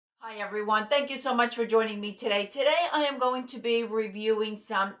Hi everyone, thank you so much for joining me today. Today I am going to be reviewing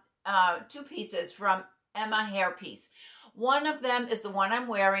some two pieces from HairPiece. One of them is the one I'm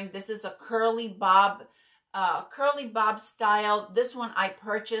wearing. This is a curly bob style. This one I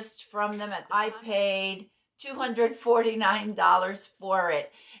purchased from them. I paid $249 for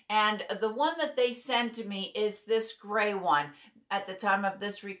it. And the one that they sent to me is this gray one. At the time of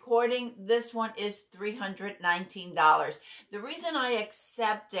this recording, this one is $319. The reason I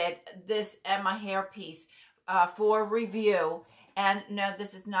accepted this HairPiece for review, and no,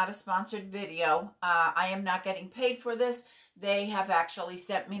 this is not a sponsored video. I am not getting paid for this. They have actually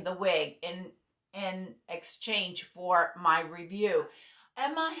sent me the wig in exchange for my review.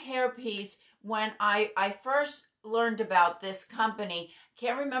 HairPiece, when I first learned about this company,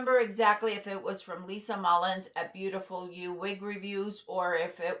 can't remember exactly if it was from Lisa Mullins at Beautiful You Wig Reviews or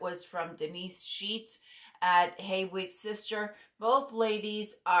if it was from Denise Sheets at Hey Wig Sister. Both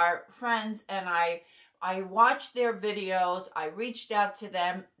ladies are friends, and I watched their videos. I reached out to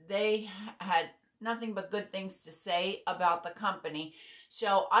them. They had nothing but good things to say about the company.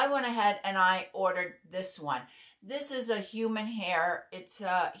 So I went ahead and I ordered this one. This is a human hair. It's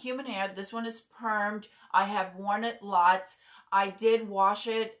human hair. This one is permed. I have worn it lots. I did wash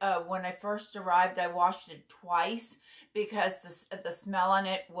it when I first arrived. I washed it twice because the smell on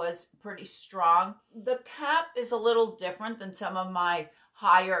it was pretty strong. The cap is a little different than some of my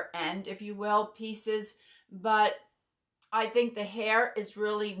higher end, if you will, pieces, but I think the hair is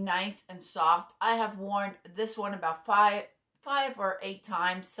really nice and soft. I have worn this one about five or eight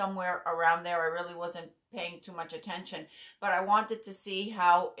times, somewhere around there. I really wasn't paying too much attention, but I wanted to see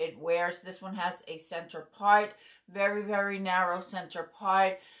how it wears. This one has a center part, very, very narrow center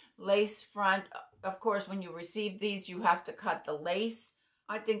part, lace front. Of course, when you receive these, you have to cut the lace.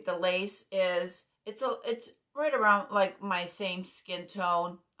 I think the lace is, it's right around like my same skin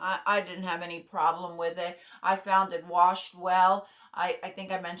tone. I didn't have any problem with it. I found it washed well. I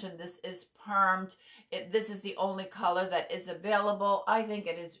think I mentioned this is permed. This is the only color that is available. I think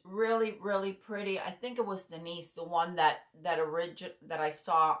it is really, really pretty. I think it was Denise, the one that I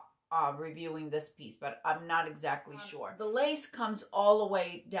saw reviewing this piece, but I'm not exactly sure. The lace comes all the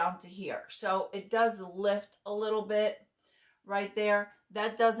way down to here, so it does lift a little bit right there.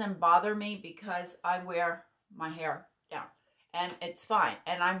 That doesn't bother me because I wear my hair down, and it's fine,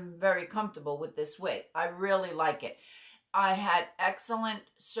 and I'm very comfortable with this wig. I really like it. I had excellent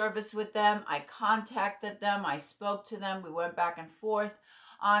service with them. I contacted them. I spoke to them. We went back and forth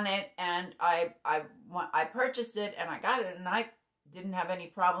on it, and I purchased it, and I got it, and I didn't have any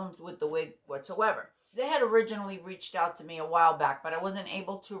problems with the wig whatsoever. They had originally reached out to me a while back, but I wasn't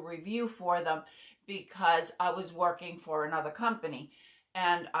able to review for them because I was working for another company,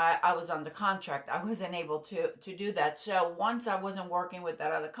 and I was under contract. I wasn't able to do that. So once I wasn't working with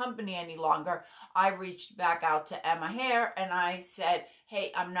that other company any longer, I reached back out to Hair and I said,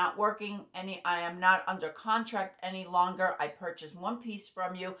 hey, I'm not working I am not under contract any longer. I purchased one piece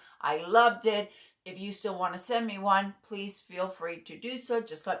from you. I loved it. If you still want to send me one, please feel free to do so.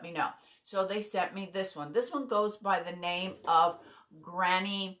 Just let me know. So they sent me this one. This one goes by the name of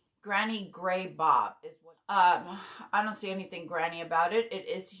Granny Gray Bob. I don't see anything granny about it. It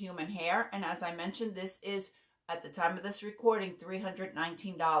is human hair, and as I mentioned, this is, at the time of this recording,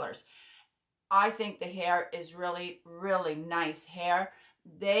 $319. I think the hair is really, really nice hair.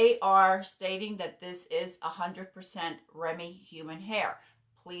 They are stating that this is 100% Remy human hair.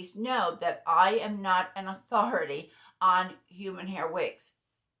 Please know that I am not an authority on human hair wigs.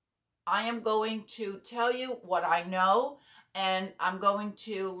 I am going to tell you what I know, and I'm going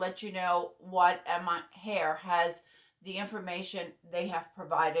to let you know what Hair has, the information they have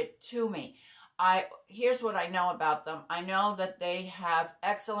provided to me. Here's what I know about them. I know that they have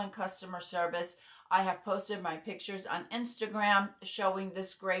excellent customer service. I have posted my pictures on Instagram showing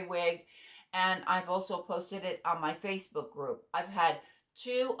this gray wig, and I've also posted it on my Facebook group. I've had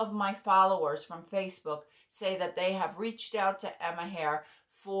 2 of my followers from Facebook say that they have reached out to Hair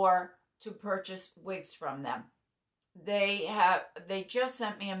to purchase wigs from them. They just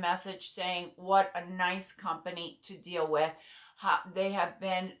sent me a message saying what a nice company to deal with. They have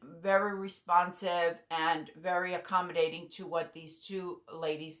been very responsive and very accommodating to what these 2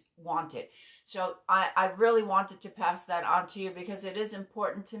 ladies wanted. So I really wanted to pass that on to you because it is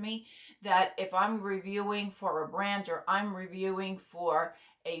important to me that if I'm reviewing for a brand or I'm reviewing for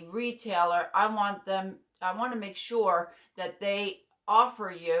a retailer, I want to make sure that they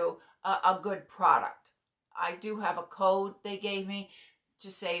offer you a good product. I do have a code they gave me to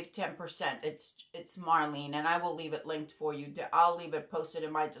save 10%. It's Marlene, and I will leave it linked for you. I'll leave it posted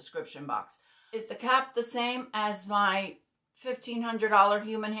in my description box. Is the cap the same as my $1,500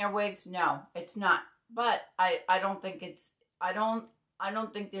 human hair wigs? No, it's not. But I don't think it's, I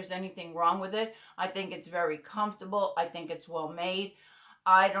don't think there's anything wrong with it. I think it's very comfortable. I think it's well made.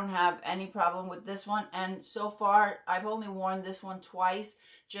 I don't have any problem with this one. And so far, I've only worn this one twice,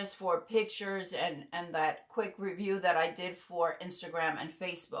 just for pictures and that quick review that I did for Instagram and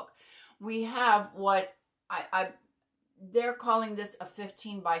Facebook. We have what they're calling this a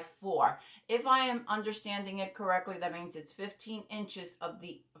 15 by 4. If I am understanding it correctly, that means it's 15 inches of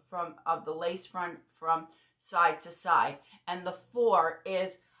the lace front from side to side, and the 4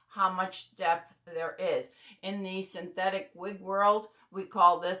 is how much depth there is. In the synthetic wig world, we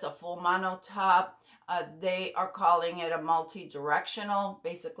call this a full mono top. They are calling it a multi-directional.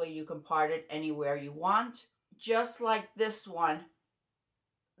 Basically, you can part it anywhere you want. Just like this one,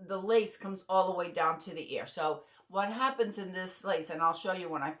 the lace comes all the way down to the ear. So what happens in this lace, and I'll show you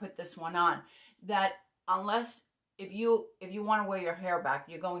when I put this one on, that unless if you want to wear your hair back,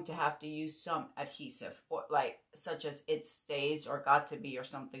 you're going to have to use some adhesive, or like such as It Stays or Got To Be or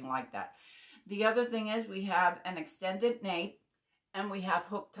something like that. The other thing is we have an extended nape and we have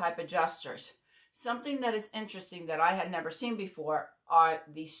hook type adjusters. Something that is interesting that I had never seen before are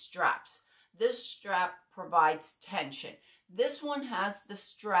these straps. This strap provides tension. This one has the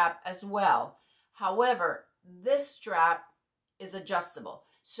strap as well. However, this strap is adjustable.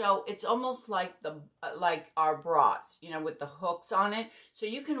 So it's almost like like our bras, you know, with the hooks on it. So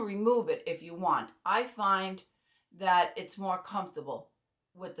you can remove it if you want. I find that it's more comfortable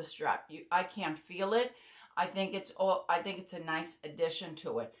with the strap. I can't feel it. I think it's a nice addition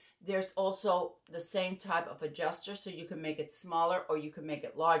to it. There's also the same type of adjuster, so you can make it smaller or you can make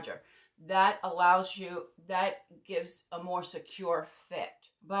it larger. That allows you, that gives a more secure fit.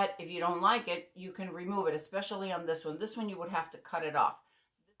 But if you don't like it, you can remove it, especially on this one. This one you would have to cut it off.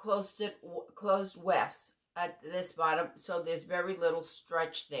 Closed wefts at this bottom, so there's very little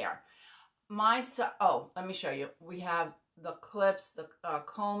stretch there. Let me show you. We have the clips, the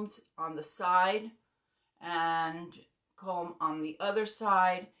combs on the side and comb on the other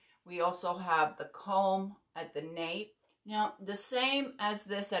side. We also have the comb at the nape. Now, the same as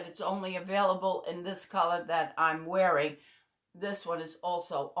this, that it's only available in this color that I'm wearing, this one is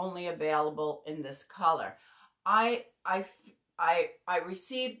also only available in this color. I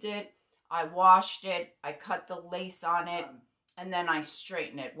received it, I washed it, I cut the lace on it, and then I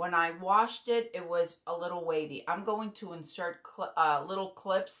straightened it. When I washed it, it was a little wavy. I'm going to insert little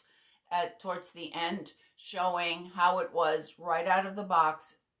clips towards the end showing how it was right out of the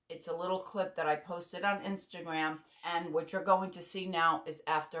box. It's a little clip that I posted on Instagram, and what you're going to see now is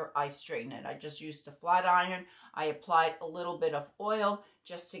after I straighten it. I just used a flat iron. I applied a little bit of oil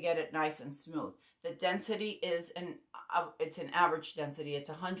just to get it nice and smooth. The density is it's an average density. It's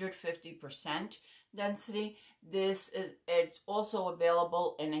 150% density. It's also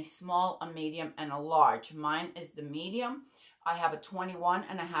available in a small, a medium, and a large. Mine is the medium. I have a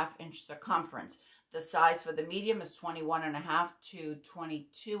 21.5-inch circumference. The size for the medium is 21.5 to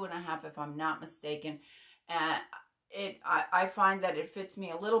 22.5, if I'm not mistaken. And I find that it fits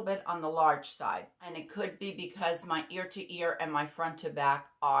me a little bit on the large side. And it could be because my ear to ear and my front to back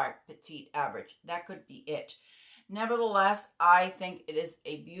are petite average. That could be it. Nevertheless, I think it is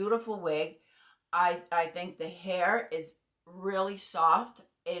a beautiful wig. I think the hair is really soft.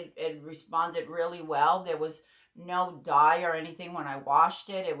 It responded really well. There was no dye or anything when I washed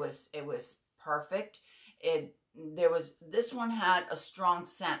it. It was perfect. This one had a strong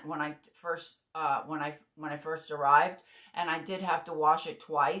scent when I first arrived, and I did have to wash it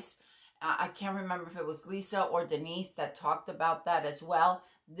twice. I can't remember if it was Lisa or Denise that talked about that as well.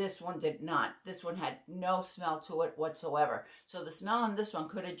 This one did not. This one had no smell to it whatsoever. So the smell on this one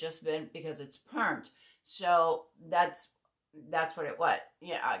could have just been because it's permed. So that's what it was.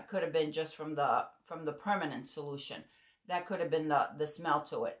 Yeah, it could have been just from the permanent solution. That could have been the smell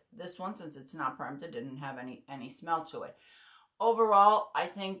to it. This one, since it's not permed, it didn't have any smell to it. Overall, I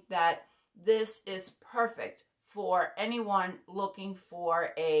think that this is perfect for anyone looking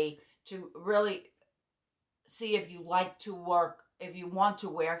for to really see if you like to work, if you want to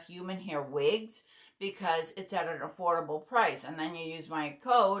wear human hair wigs, because it's at an affordable price. And then you use my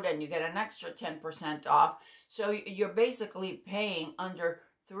code and you get an extra 10% off. So you're basically paying under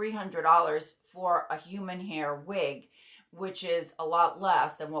 $300 for a human hair wig, which is a lot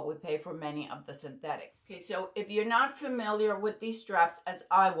less than what we pay for many of the synthetics. Okay, so if you're not familiar with these straps, as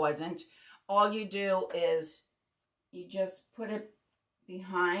I wasn't, all you do is you just put it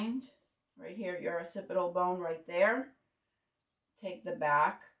behind, right here, your occipital bone right there. Take the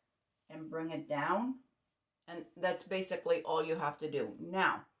back and bring it down. And that's basically all you have to do.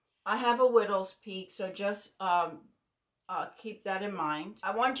 Now, I have a widow's peak, so just keep that in mind.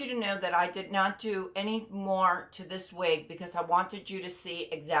 I want you to know that I did not do any more to this wig because I wanted you to see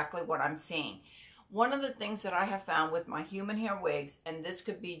exactly what I'm seeing. One of the things that I have found with my human hair wigs, and this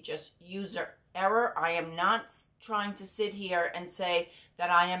could be just user error, I am not trying to sit here and say that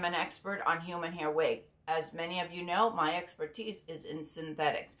I am an expert on human hair wig. As many of you know, my expertise is in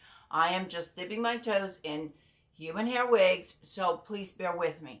synthetics. I am just dipping my toes in human hair wigs, so please bear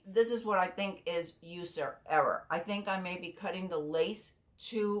with me. This is what I think is user error. I think I may be cutting the lace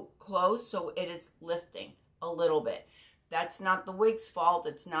too close, so it is lifting a little bit. That's not the wig's fault.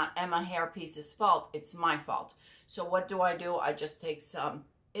 It's not Emma HairPiece's fault. It's my fault. So what do? I just take some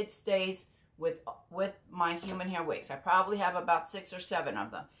It Stays with my human hair wigs. I probably have about 6 or 7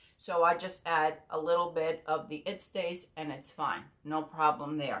 of them. So I just add a little bit of the It Stays and it's fine. No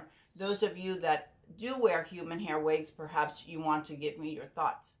problem there. Those of you that do wear human hair wigs, perhaps you want to give me your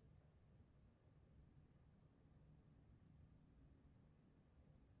thoughts.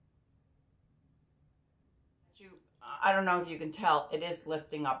 I don't know if you can tell, it is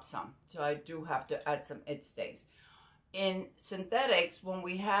lifting up some, so I do have to add some It Stays. In synthetics, when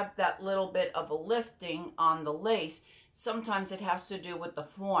we have that little bit of a lifting on the lace, sometimes it has to do with the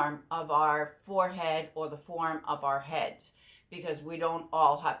form of our forehead or the form of our heads, because we don't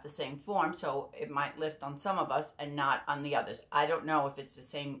all have the same form, so it might lift on some of us and not on the others. I don't know if it's the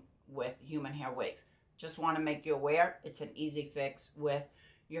same with human hair wigs. Just want to make you aware, it's an easy fix with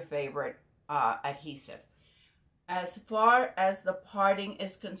your favorite adhesive. As far as the parting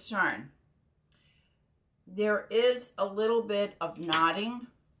is concerned, there is a little bit of knotting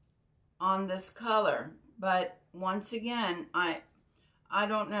on this color, but once again, I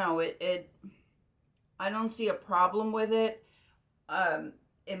don't know, I don't see a problem with it.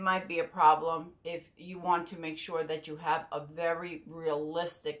 It might be a problem if you want to make sure that you have a very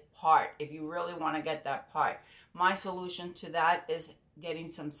realistic part, if you really want to get that part. My solution to that is getting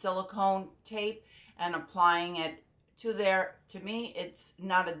some silicone tape and applying it to there. To me, it's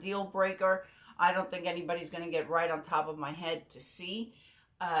not a deal breaker. I don't think anybody's going to get right on top of my head to see.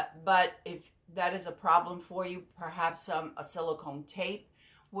 But if that is a problem for you, perhaps a silicone tape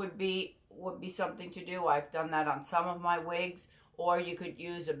would be something to do. I've done that on some of my wigs. Or you could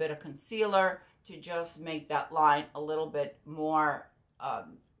use a bit of concealer to just make that line a little bit more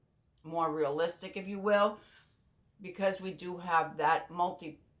realistic, if you will. Because we do have that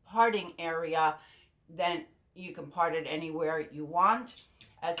multi-parting area, then you can part it anywhere you want.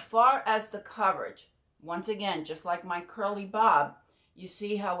 As far as the coverage, once again, just like my curly bob, you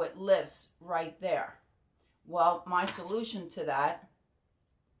see how it lifts right there. Well, my solution to that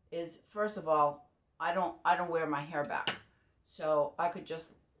is, first of all, I don't wear my hair back. So I could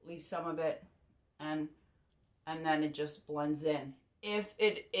just leave some of it and then it just blends in.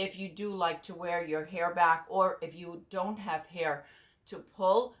 If you do like to wear your hair back, or if you don't have hair to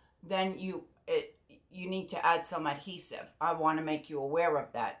pull, then you need to add some adhesive. I want to make you aware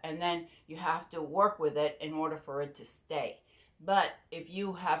of that. And then you have to work with it in order for it to stay. But if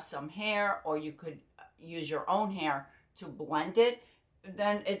you have some hair, or you could use your own hair to blend it,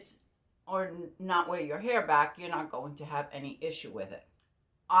 then or not wear your hair back, you're not going to have any issue with it.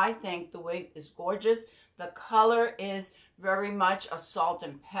 I think the wig is gorgeous. The color is very much a salt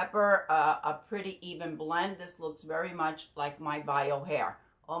and pepper, a pretty even blend. This looks very much like my bio hair,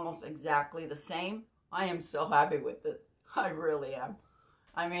 almost exactly the same. I am so happy with this. I really am.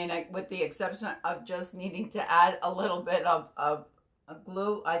 I mean, with the exception of just needing to add a little bit of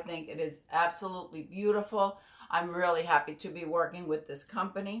glue, I think it is absolutely beautiful. I'm really happy to be working with this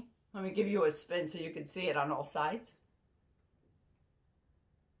company. Let me give you a spin so you can see it on all sides.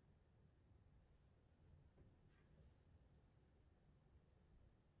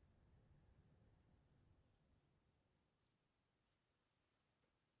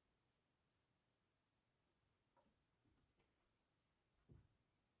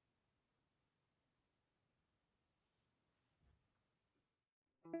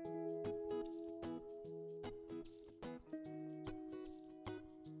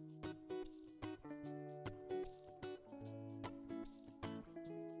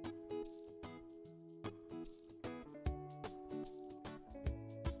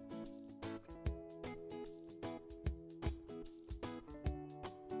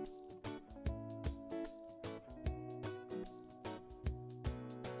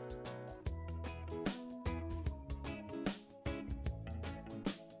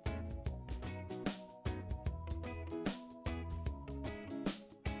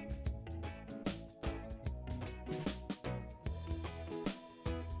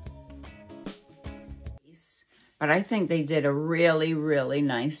 But I think they did a really, really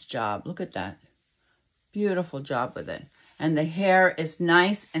nice job. Look at that. Beautiful job with it. and the hair is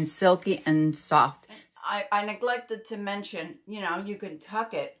nice and silky and soft. I neglected to mention, you know, you can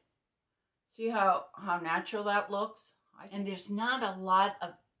tuck it. See how natural that looks? And there's not a lot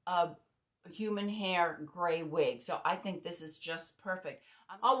of human hair gray wig, so I think this is just perfect.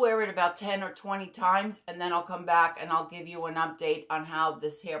 I'll wear it about 10 or 20 times, and then I'll come back and I'll give you an update on how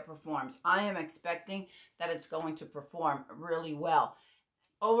this hair performs. I am expecting that it's going to perform really well.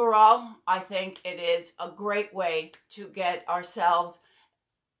 Overall, I think it is a great way to get ourselves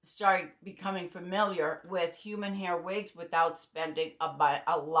start becoming familiar with human hair wigs without spending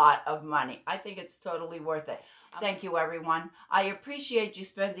a lot of money. I think it's totally worth it. Thank you, everyone. I appreciate you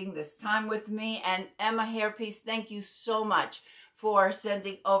spending this time with me. And Emma HairPiece, thank you so much for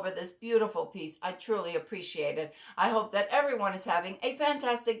sending over this beautiful piece. I truly appreciate it. I hope that everyone is having a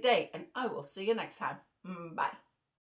fantastic day, and I will see you next time. Bye.